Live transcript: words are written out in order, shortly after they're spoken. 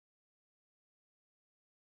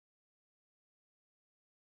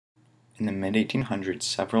In the mid-1800s,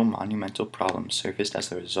 several monumental problems surfaced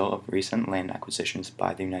as a result of recent land acquisitions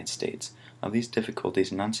by the United States. Of these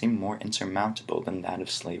difficulties, none seemed more insurmountable than that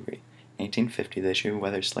of slavery. In 1850, the issue of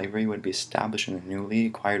whether slavery would be established in the newly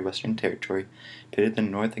acquired Western Territory pitted the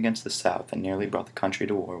North against the South and nearly brought the country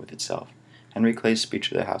to war with itself. Henry Clay's speech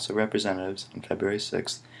to the House of Representatives on February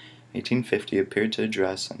 6, 1850, appeared to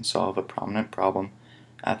address and solve a prominent problem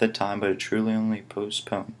at the time, but it truly only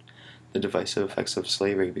postponed the divisive effects of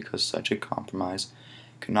slavery, because such a compromise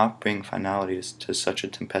could not bring finality to such a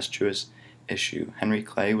tempestuous issue. Henry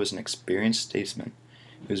Clay was an experienced statesman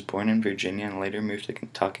who was born in Virginia and later moved to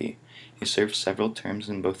Kentucky. He served several terms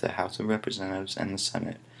in both the House of Representatives and the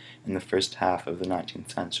Senate in the first half of the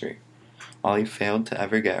 19th century. While he failed to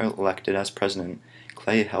ever get elected as president,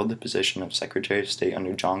 Clay held the position of Secretary of State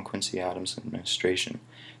under John Quincy Adams' administration.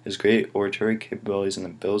 His great oratory capabilities and the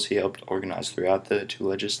bills he helped organize throughout the two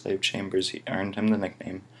legislative chambers earned him the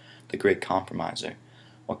nickname the Great Compromiser.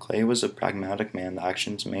 While Clay was a pragmatic man, the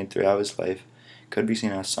actions made throughout his life could be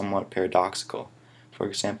seen as somewhat paradoxical. For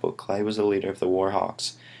example, Clay was the leader of the War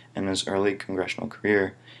Hawks in his early congressional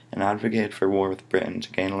career and advocated for war with Britain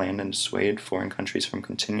to gain land and dissuade foreign countries from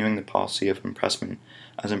continuing the policy of impressment,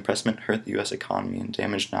 as impressment hurt the U.S. economy and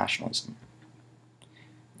damaged nationalism.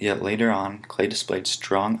 Yet later on, Clay displayed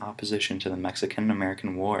strong opposition to the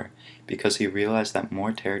Mexican-American War because he realized that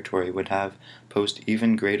more territory would have posed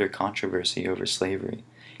even greater controversy over slavery.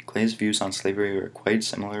 Clay's views on slavery were quite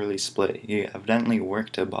similarly split. He evidently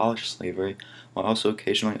worked to abolish slavery, while also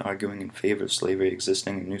occasionally arguing in favor of slavery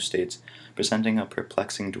existing in new states, presenting a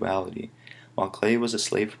perplexing duality. While Clay was a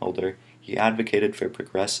slaveholder, he advocated for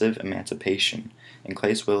progressive emancipation. In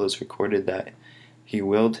Clay's will is recorded that he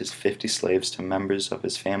willed his 50 slaves to members of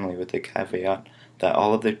his family with the caveat that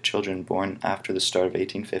all of their children born after the start of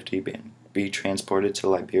 1850 be transported to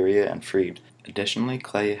Liberia and freed. Additionally,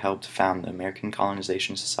 Clay helped found the American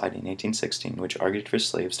Colonization Society in 1816, which argued for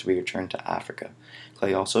slaves to be returned to Africa.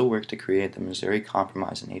 Clay also worked to create the Missouri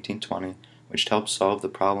Compromise in 1820, which helped solve the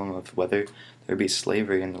problem of whether there be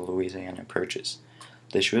slavery in the Louisiana Purchase.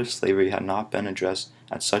 The issue of slavery had not been addressed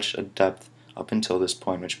at such a depth up until this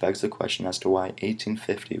point, which begs the question as to why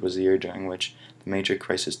 1850 was the year during which the major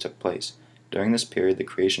crisis took place. During this period, the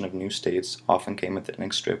creation of new states often came with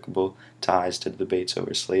inextricable ties to the debates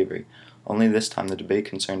over slavery. Only this time the debate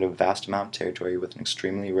concerned a vast amount of territory with an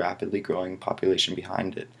extremely rapidly growing population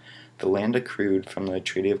behind it. The land accrued from the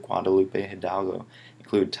Treaty of Guadalupe Hidalgo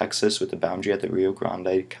included Texas with the boundary at the Rio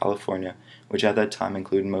Grande, California, which at that time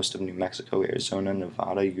included most of New Mexico, Arizona,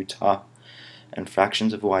 Nevada, Utah, and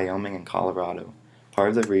fractions of Wyoming and Colorado. Part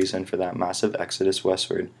of the reason for that massive exodus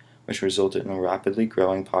westward, which resulted in a rapidly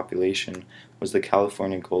growing population, was the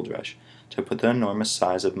California gold rush. To put the enormous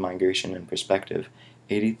size of migration in perspective,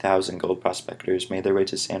 80,000 gold prospectors made their way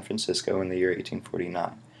to San Francisco in the year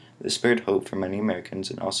 1849. This spurred hope for many Americans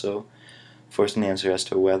and also forced an answer as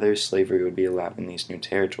to whether slavery would be allowed in these new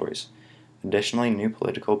territories. Additionally, new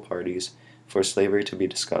political parties forced slavery to be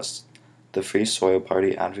discussed. The Free Soil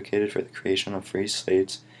Party advocated for the creation of free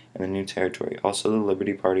states in the new territory. Also, the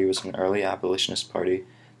Liberty Party was an early abolitionist party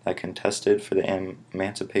that contested for the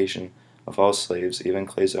emancipation of all slaves. Even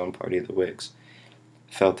Clay's own party, the Whigs,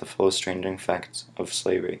 felt the full estranging effects of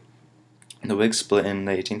slavery. The Whigs split in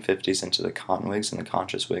the 1850s into the Cotton Whigs and the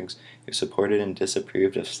Conscious Whigs, who supported and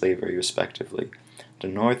disapproved of slavery respectively. The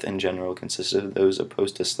North, in general, consisted of those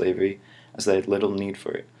opposed to slavery, as they had little need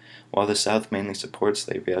for it, while the South mainly supported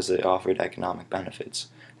slavery as it offered economic benefits.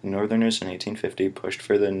 The Northerners in 1850 pushed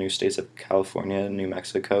for the new states of California, New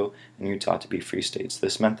Mexico, and Utah to be free states.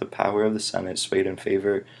 This meant the power of the Senate swayed in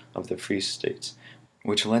favor of the free states,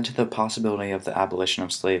 which led to the possibility of the abolition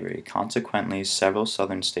of slavery. Consequently, several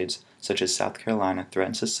southern states, such as South Carolina,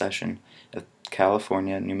 threatened secession if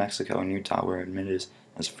California, New Mexico, and Utah were admitted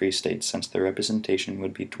as free states, since their representation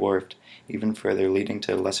would be dwarfed even further, leading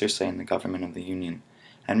to a lesser say in the government of the Union.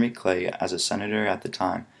 Henry Clay, as a senator at the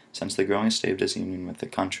time, sensed the growing state of disunion with the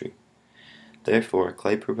country. Therefore,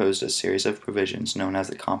 Clay proposed a series of provisions known as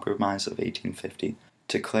the Compromise of 1850.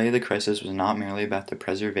 To Clay, the crisis was not merely about the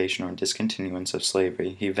preservation or discontinuance of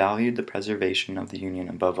slavery. He valued the preservation of the Union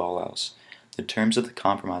above all else. The terms of the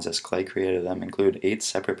compromise, as Clay created them, include 8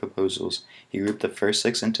 separate proposals. He grouped the first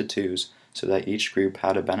 6 into twos, so that each group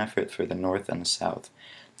had a benefit for the North and the South.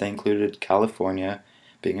 They included California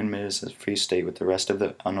being admitted as a free state, with the rest of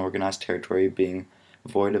the unorganized territory being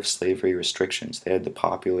void of slavery restrictions. They had the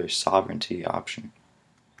popular sovereignty option.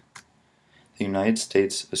 The United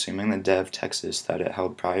States, assuming the debt of Texas that it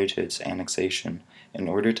held prior to its annexation, in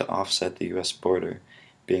order to offset the U.S. border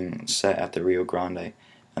being set at the Rio Grande,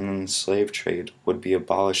 and then the slave trade would be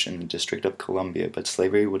abolished in the District of Columbia, but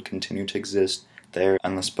slavery would continue to exist there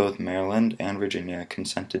unless both Maryland and Virginia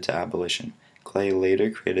consented to abolition. Clay later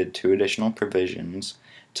created 2 additional provisions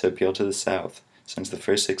to appeal to the South, since the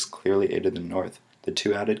first 6 clearly aided the North. The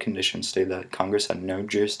 2 added conditions stated that Congress had no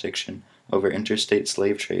jurisdiction over interstate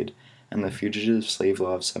slave trade, and the Fugitive Slave Law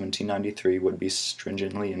of 1793 would be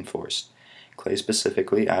stringently enforced. Clay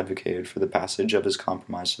specifically advocated for the passage of his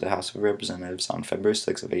compromise to the House of Representatives on February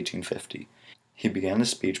 6 of 1850. He began the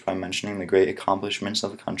speech by mentioning the great accomplishments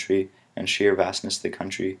of the country and sheer vastness the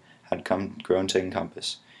country had grown to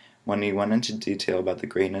encompass. When he went into detail about the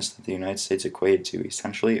greatness that the United States equated to, he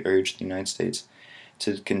essentially urged the United States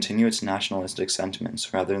to continue its nationalistic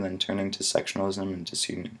sentiments rather than turning to sectionalism and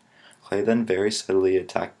disunion. Clay then very subtly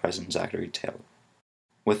attacked President Zachary Taylor.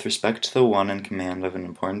 With respect to the one in command of an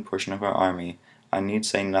important portion of our army, I need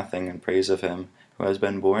say nothing in praise of him who has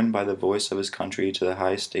been borne by the voice of his country to the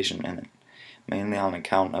highest station in it, mainly on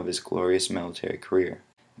account of his glorious military career.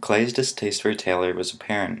 Clay's distaste for Taylor was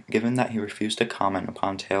apparent, given that he refused to comment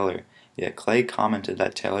upon Taylor, yet Clay commented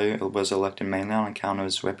that Taylor was elected mainly on account of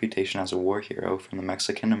his reputation as a war hero from the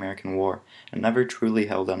Mexican-American War, and never truly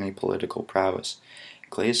held any political prowess.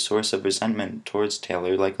 Clay's source of resentment towards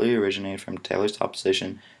Taylor likely originated from Taylor's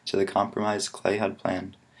opposition to the compromise Clay had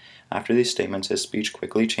planned. After these statements, his speech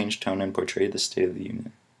quickly changed tone and portrayed the State of the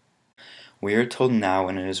Union. We are told now,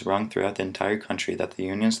 and it is rung throughout the entire country, that the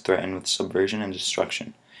Union is threatened with subversion and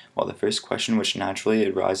destruction. While the first question which naturally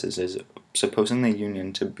arises is, supposing the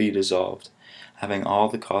Union to be dissolved, having all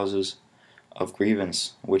the causes of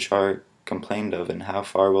grievance which are complained of, and how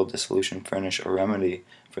far will dissolution furnish a remedy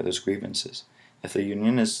for those grievances? If the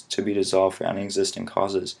Union is to be dissolved for any existing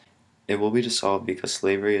causes, it will be dissolved because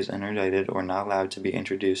slavery is interdicted or not allowed to be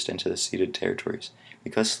introduced into the ceded territories,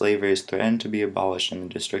 because slavery is threatened to be abolished in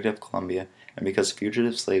the District of Columbia, and because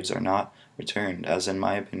fugitive slaves are not returned, as in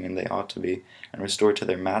my opinion they ought to be, and restored to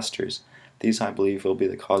their masters. These, I believe, will be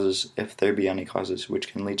the causes, if there be any causes,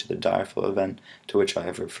 which can lead to the direful event to which I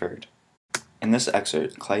have referred. In this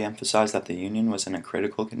excerpt, Clay emphasized that the Union was in a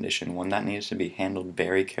critical condition, one that needed to be handled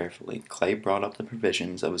very carefully. Clay brought up the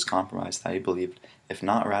provisions of his compromise that he believed, if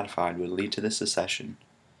not ratified, would lead to the secession.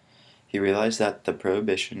 He realized that the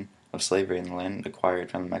prohibition of slavery in the land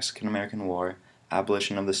acquired from the Mexican-American War,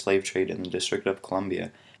 abolition of the slave trade in the District of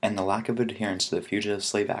Columbia, and the lack of adherence to the Fugitive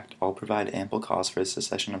Slave Act all provide ample cause for the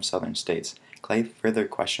secession of Southern states. Clay further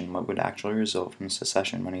questioned what would actually result from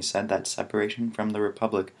secession when he said that separation from the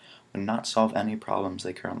Republic would not solve any problems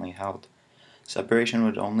they currently held. Separation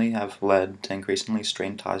would only have led to increasingly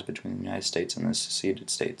strained ties between the United States and the seceded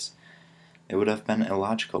states. It would have been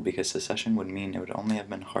illogical because secession would mean it would only have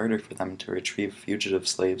been harder for them to retrieve fugitive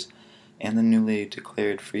slaves, and the newly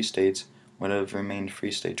declared free states would have remained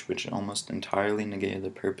free states, which almost entirely negated the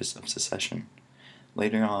purpose of secession.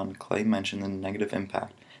 Later on, Clay mentioned the negative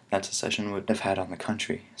impact that secession would have had on the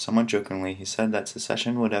country. Somewhat jokingly, he said that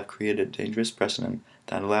secession would have created a dangerous precedent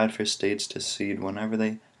that allowed for states to secede whenever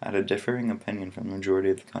they had a differing opinion from the majority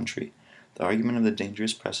of the country. The argument of the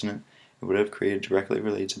dangerous precedent it would have created directly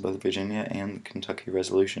relates to both Virginia and the Kentucky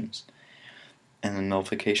resolutions and the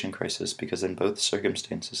nullification crisis, because in both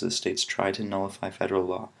circumstances the states tried to nullify federal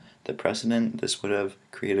law. The precedent this would have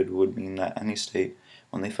created would mean that any state,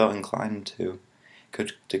 when they felt inclined to,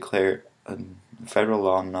 could declare a federal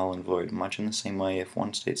law null and void, much in the same way if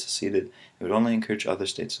one state seceded, it would only encourage other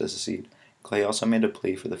states to secede. Clay also made a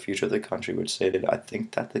plea for the future of the country, which stated, "I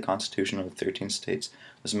think that the Constitution of the 13 states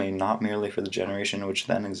was made not merely for the generation which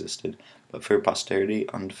then existed, but for posterity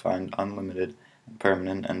undefined, unlimited,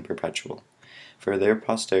 permanent, and perpetual. For their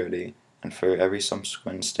posterity, and for every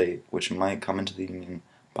subsequent state which might come into the Union,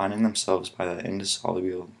 binding themselves by that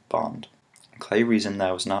indissoluble bond." Clay reasoned that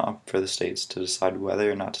it was not up for the states to decide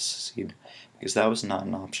whether or not to secede, because that was not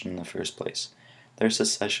an option in the first place. Their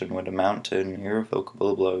secession would amount to an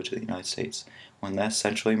irrevocable blow to the United States, when they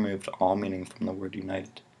essentially removed all meaning from the word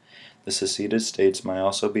united. The seceded states might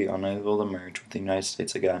also be unable to merge with the United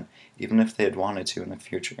States again, even if they had wanted to in the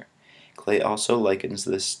future. Clay also likens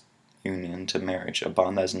this union to marriage, a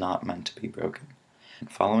bond that is not meant to be broken.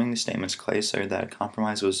 Following these statements, Clay asserted that a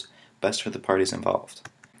compromise was best for the parties involved.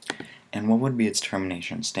 And what would be its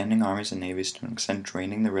termination? Standing armies and navies to an extent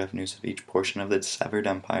draining the revenues of each portion of the severed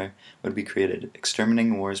empire would be created.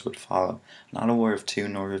 Exterminating wars would follow, not a war of 2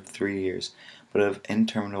 nor of 3 years, but of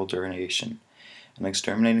interminable duration. An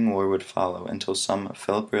exterminating war would follow until some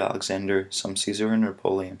Philip or Alexander, some Caesar or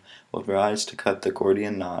Napoleon would rise to cut the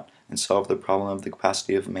Gordian knot and solve the problem of the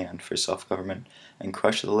capacity of man for self-government and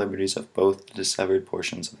crush the liberties of both the dissevered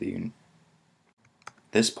portions of the Union.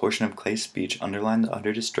 This portion of Clay's speech underlined the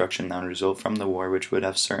utter destruction that would result from the war which would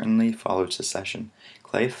have certainly followed secession.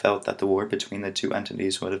 Clay felt that the war between the two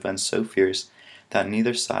entities would have been so fierce that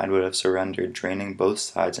neither side would have surrendered, draining both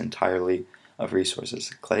sides entirely of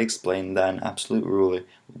resources. Clay explained that an absolute ruler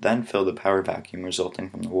would then fill the power vacuum resulting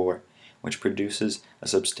from the war, which produces a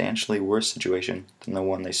substantially worse situation than the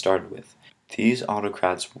one they started with. These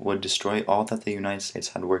autocrats would destroy all that the United States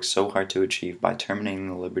had worked so hard to achieve by terminating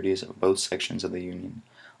the liberties of both sections of the Union.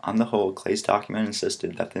 On the whole, Clay's document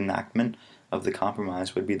insisted that the enactment of the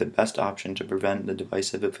compromise would be the best option to prevent the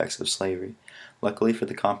divisive effects of slavery. Luckily for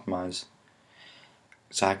the compromise,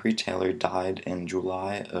 Zachary Taylor died in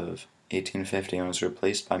July of 1850 and was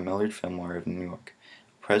replaced by Millard Fillmore of New York,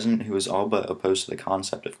 a president who was all but opposed to the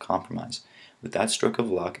concept of compromise. With that stroke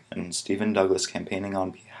of luck, and Stephen Douglas campaigning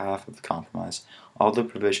on behalf of the compromise, all the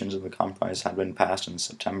provisions of the compromise had been passed in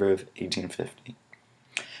September of 1850.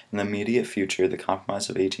 In the immediate future, the compromise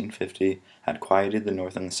of 1850 had quieted the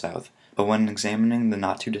North and the South, but when examining the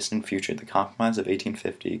not-too-distant future, the compromise of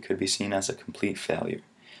 1850 could be seen as a complete failure.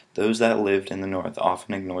 Those that lived in the North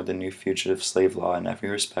often ignored the new fugitive slave law in every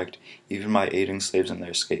respect, even by aiding slaves in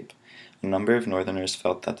their escape. A number of Northerners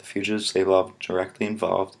felt that the fugitive slave law directly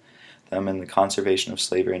involved them in the conservation of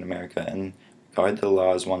slavery in America and regarded the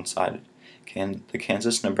law as one-sided. The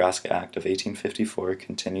Kansas-Nebraska Act of 1854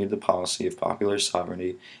 continued the policy of popular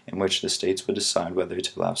sovereignty in which the states would decide whether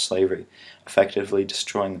to allow slavery, effectively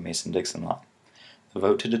destroying the Mason-Dixon law. The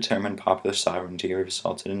vote to determine popular sovereignty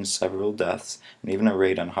resulted in several deaths and even a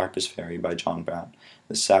raid on Harper's Ferry by John Brown.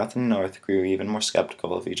 The South and North grew even more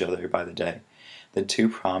skeptical of each other by the day. The two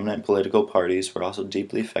prominent political parties were also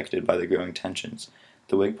deeply affected by the growing tensions.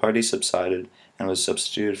 The Whig Party subsided and was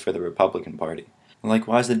substituted for the Republican Party.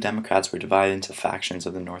 Likewise, the Democrats were divided into factions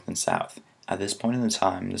of the North and South. At this point in the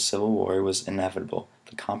time, the Civil War was inevitable.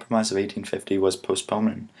 The Compromise of 1850 was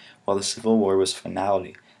postponement, while the Civil War was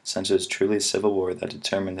finality, since it was truly the Civil War that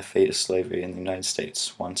determined the fate of slavery in the United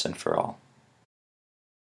States once and for all.